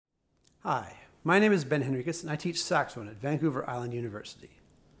Hi, my name is Ben Henricus and I teach saxophone at Vancouver Island University.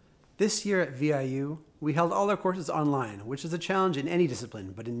 This year at VIU, we held all our courses online, which is a challenge in any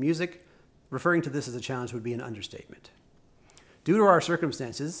discipline, but in music, referring to this as a challenge would be an understatement. Due to our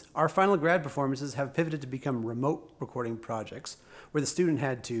circumstances, our final grad performances have pivoted to become remote recording projects where the student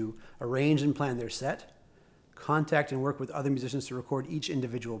had to arrange and plan their set, contact and work with other musicians to record each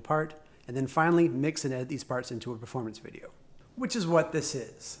individual part, and then finally mix and edit these parts into a performance video, which is what this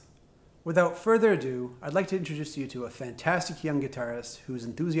is. Without further ado, I'd like to introduce you to a fantastic young guitarist whose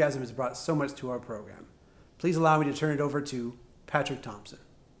enthusiasm has brought so much to our program. Please allow me to turn it over to Patrick Thompson.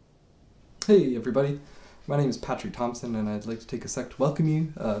 Hey everybody, my name is Patrick Thompson and I'd like to take a sec to welcome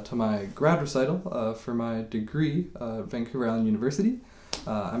you to my grad recital for my degree at Vancouver Island University.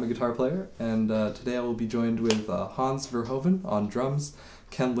 I'm a guitar player and today I will be joined with Hans Verhoeven on drums,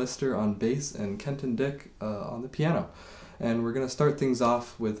 Ken Lister on bass, and Kenton Dick on the piano. And we're going to start things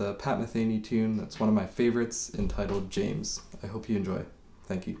off with a Pat Metheny tune that's one of my favorites entitled James. I hope you enjoy.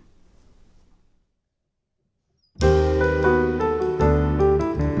 Thank you.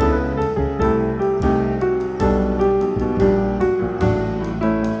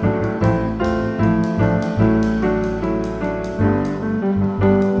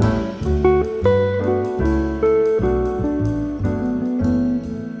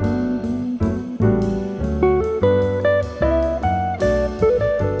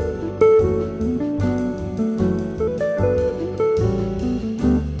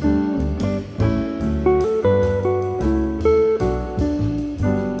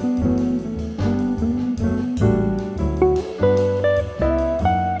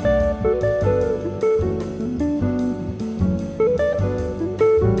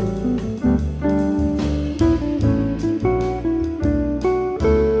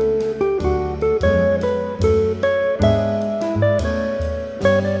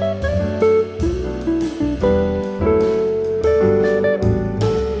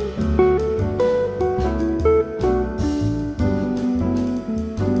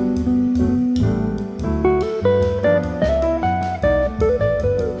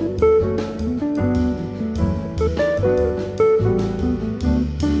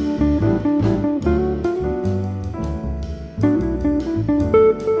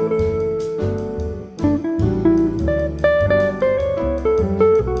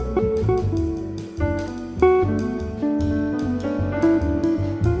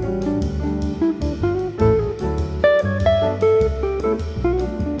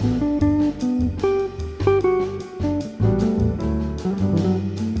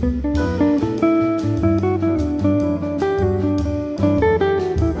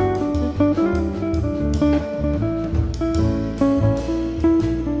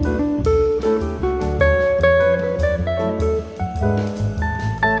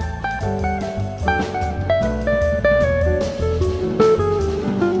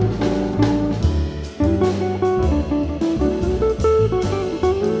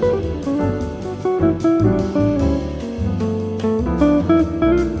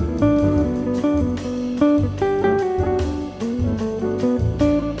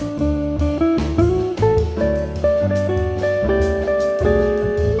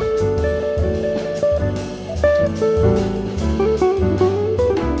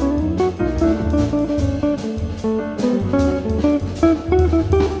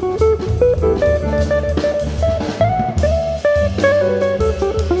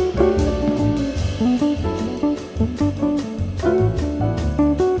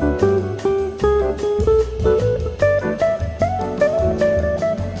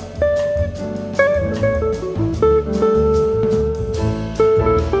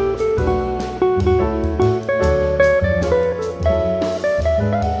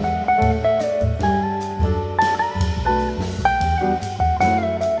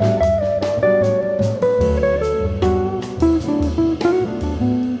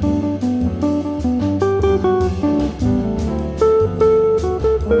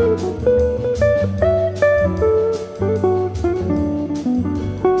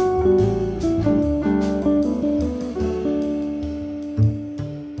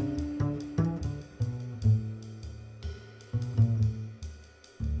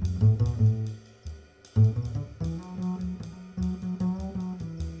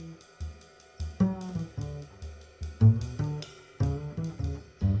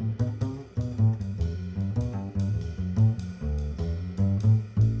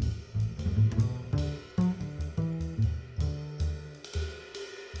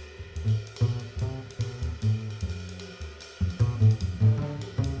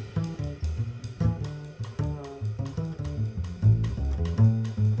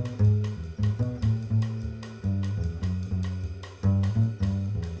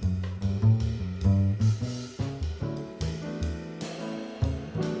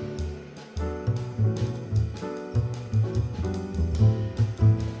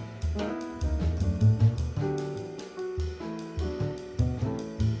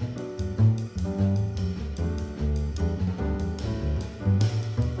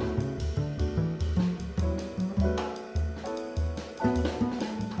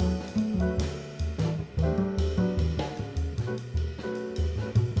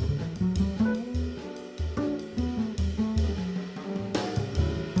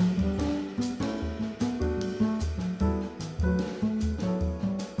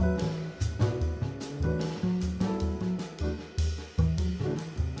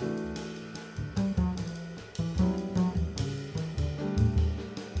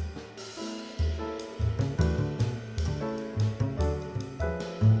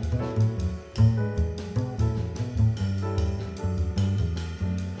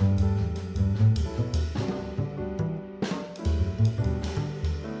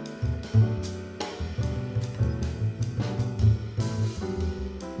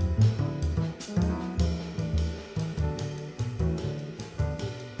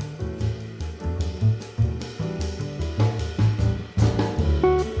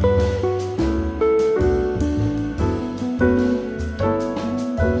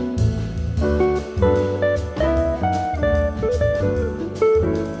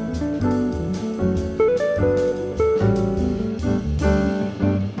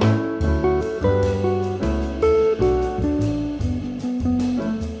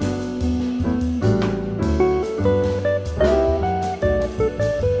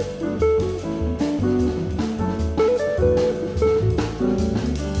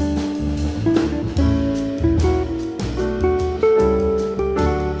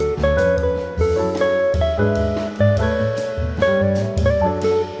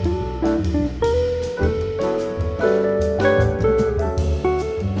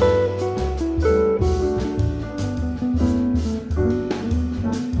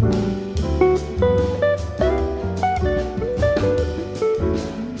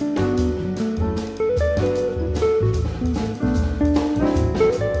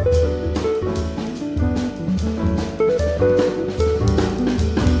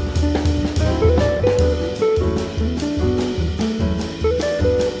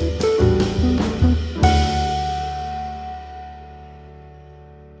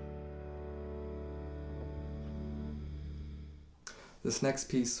 this next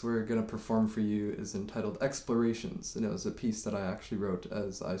piece we're going to perform for you is entitled Explorations, and it was a piece that I actually wrote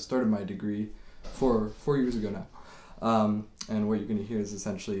as I started my degree four years ago now. And what you're going to hear is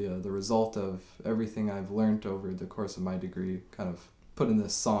essentially the result of everything I've learned over the course of my degree, kind of put in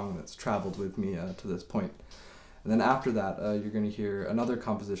this song that's traveled with me to this point. And then after that, you're going to hear another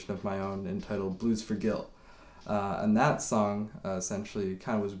composition of my own entitled Blues for Gil. And that song essentially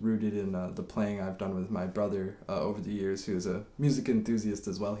kind of was rooted in the playing I've done with my brother over the years, who is a music enthusiast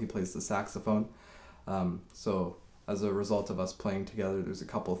as well. He plays the saxophone. So as a result of us playing together, there's a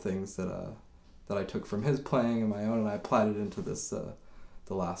couple of things that I took from his playing and my own, and I applied it into this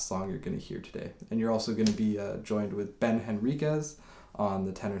the last song you're going to hear today. And you're also going to be joined with Ben Henriquez on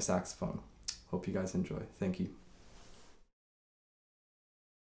the tenor saxophone. Hope you guys enjoy. Thank you.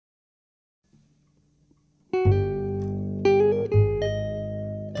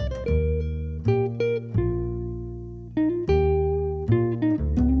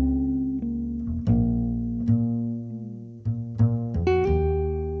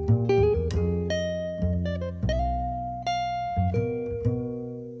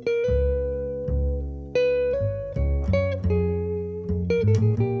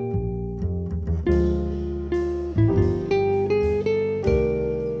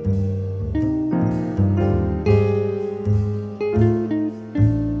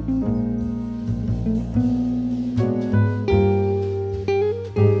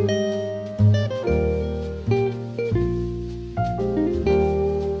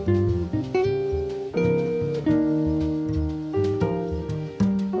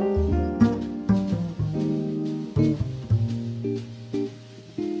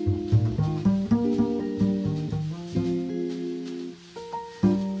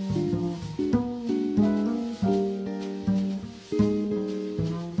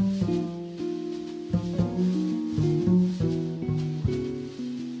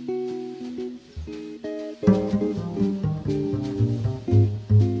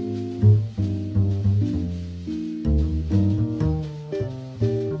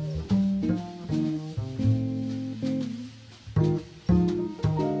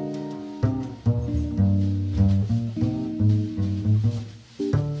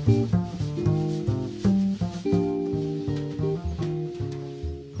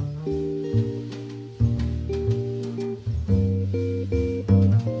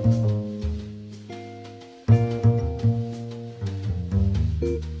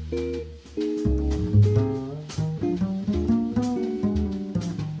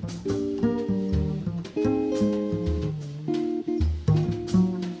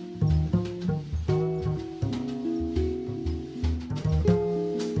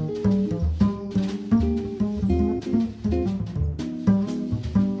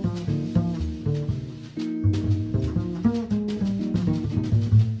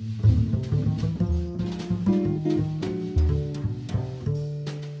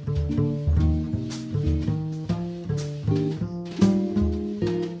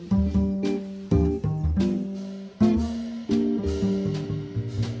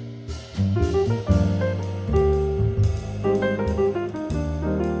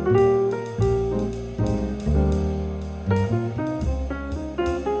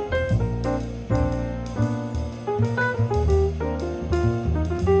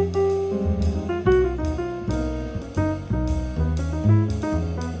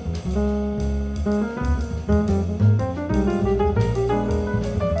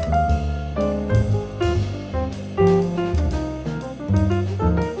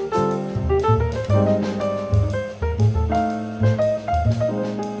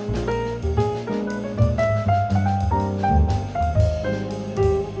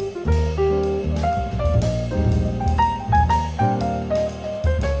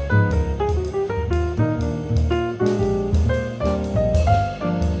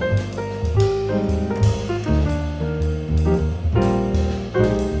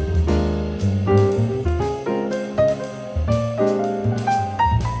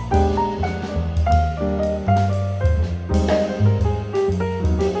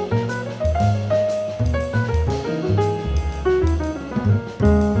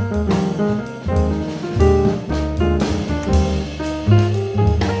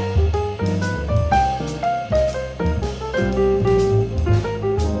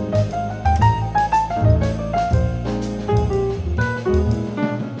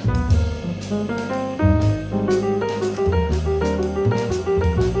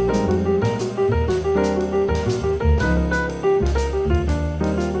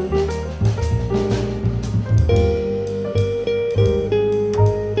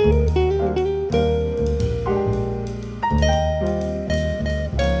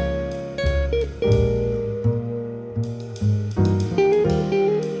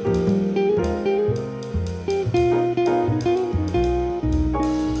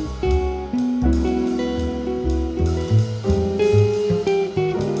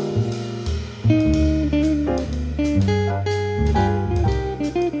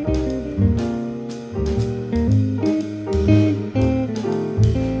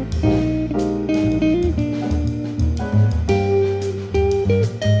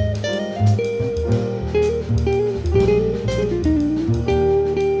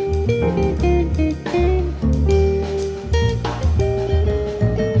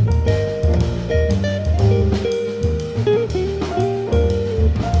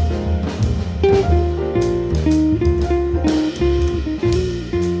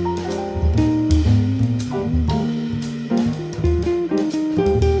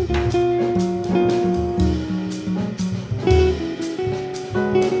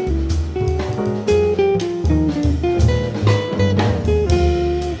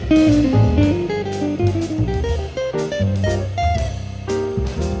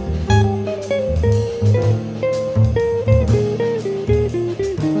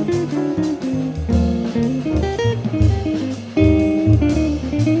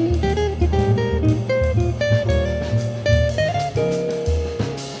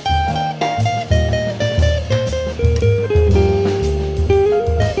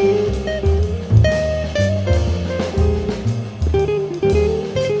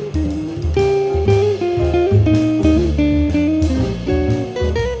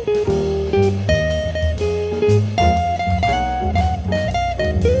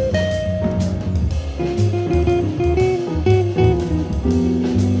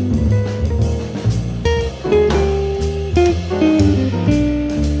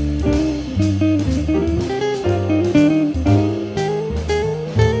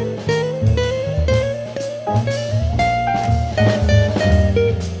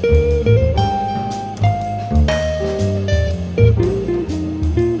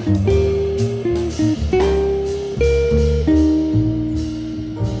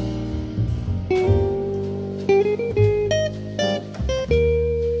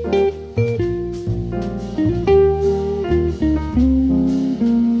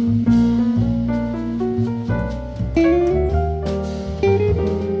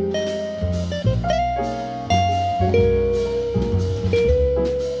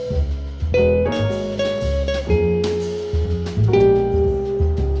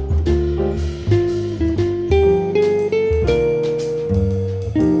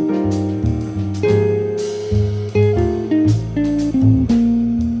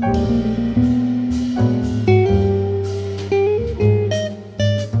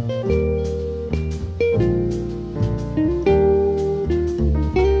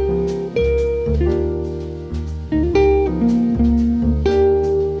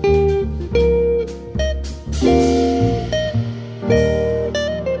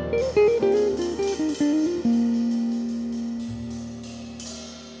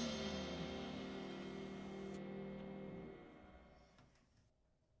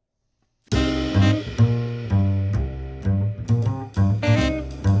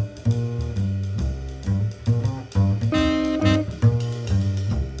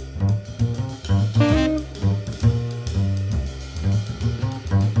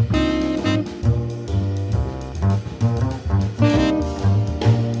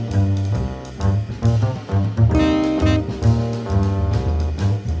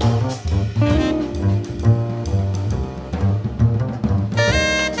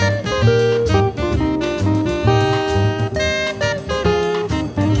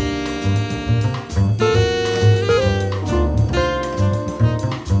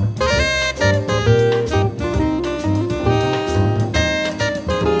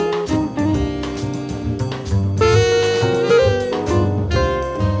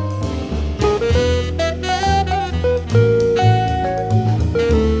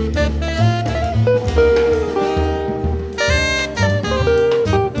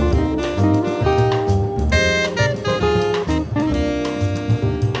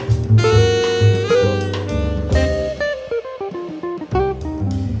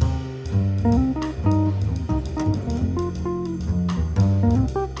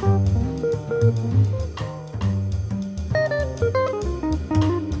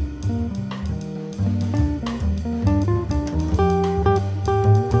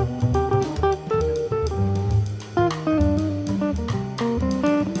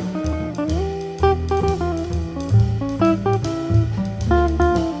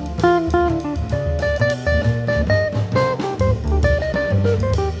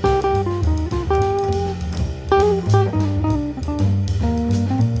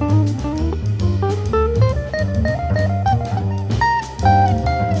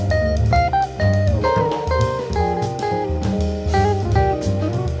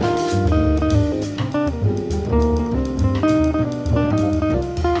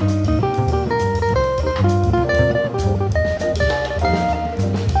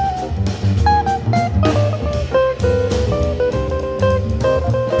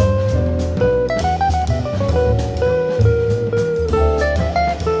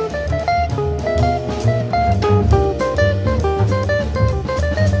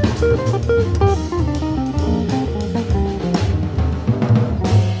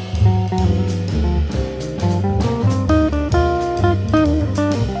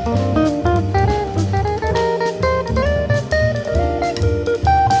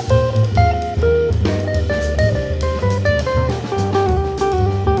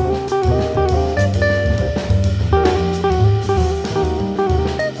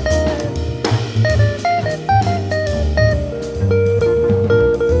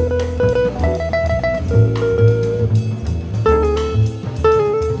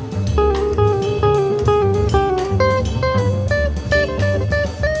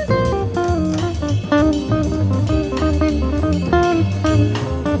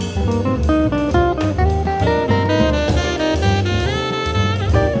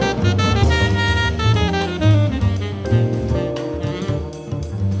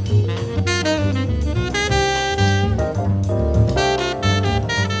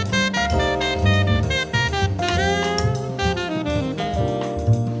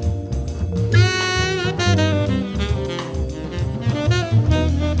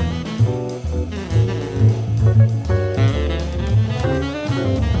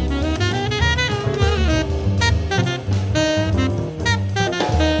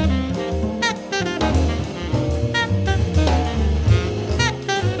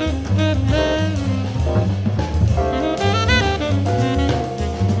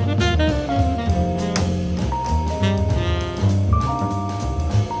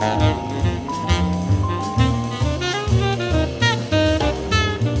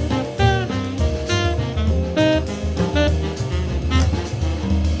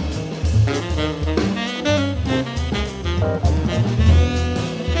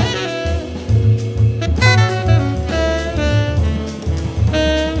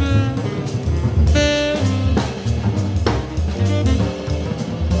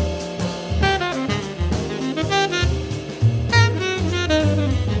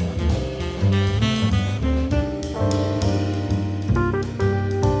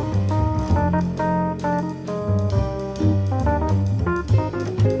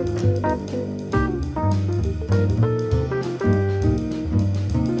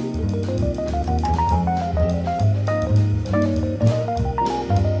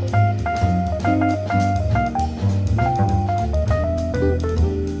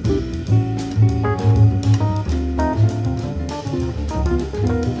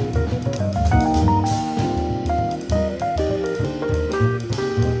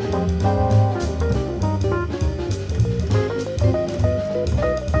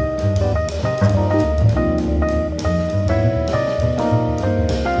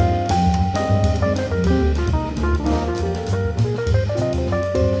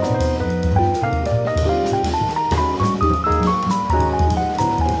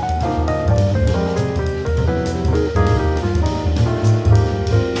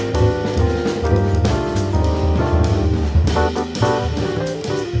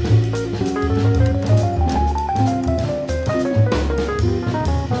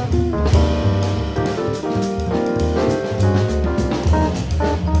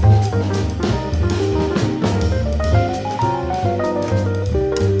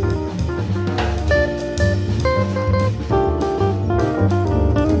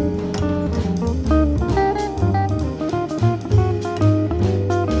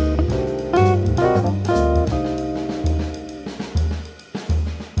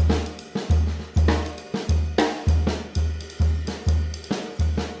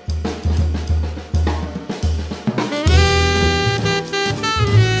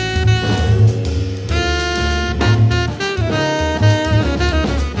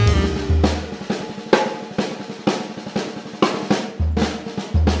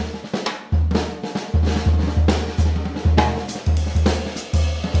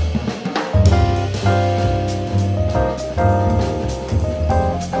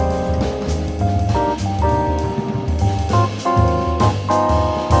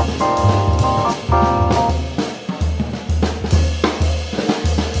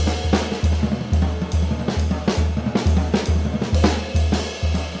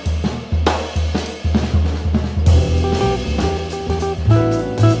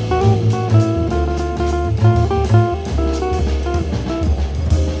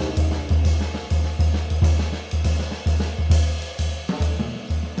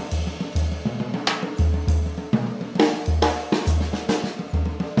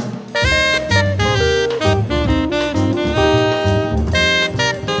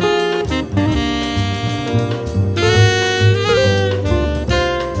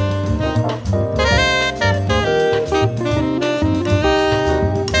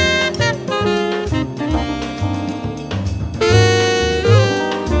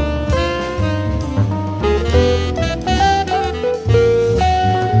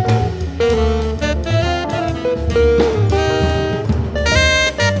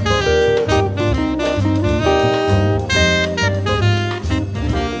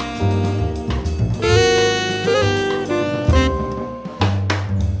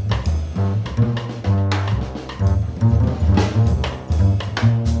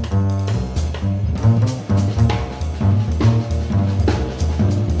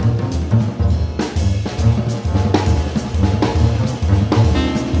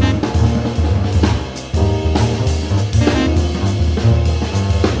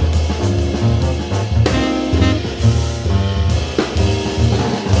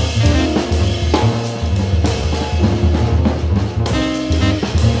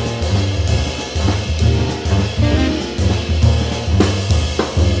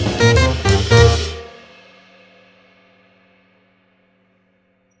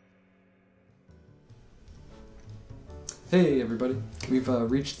 Hey everybody, we've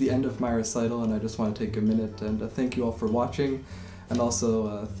reached the end of my recital, and I just want to take a minute and thank you all for watching, and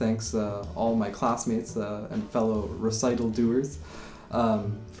also thanks all my classmates and fellow recital doers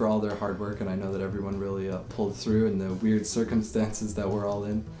for all their hard work, and I know that everyone really pulled through in the weird circumstances that we're all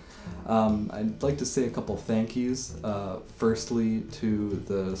in. I'd like to say a couple thank yous. Firstly to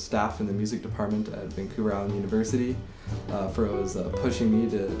the staff in the music department at Vancouver Island University for always pushing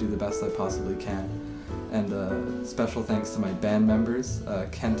me to do the best I possibly can. And special thanks to my band members,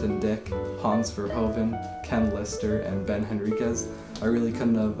 Kent and Dick, Hans Verhoeven, Ken Lister, and Ben Henriquez. I really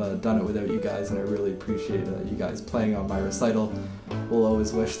couldn't have done it without you guys, and I really appreciate you guys playing on my recital. We'll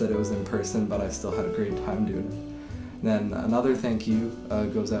always wish that it was in person, but I still had a great time doing it. Then another thank you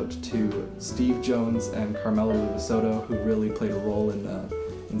goes out to Steve Jones and Carmella Luvisotto, who really played a role in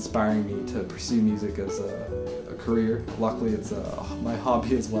inspiring me to pursue music as a career. Luckily it's my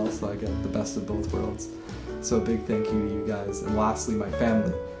hobby as well, so I get the best of both worlds. So a big thank you to you guys. And lastly, my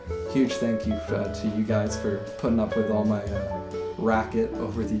family. Huge thank you to you guys for putting up with all my racket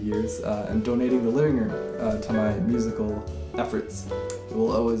over the years and donating the living room to my musical efforts.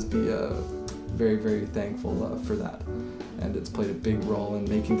 We'll always be very, very thankful for that. And it's played a big role in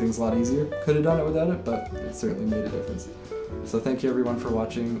making things a lot easier. Could have done it without it, but it certainly made a difference. So thank you everyone for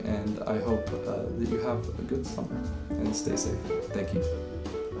watching, and I hope that you have a good summer and stay safe. Thank you.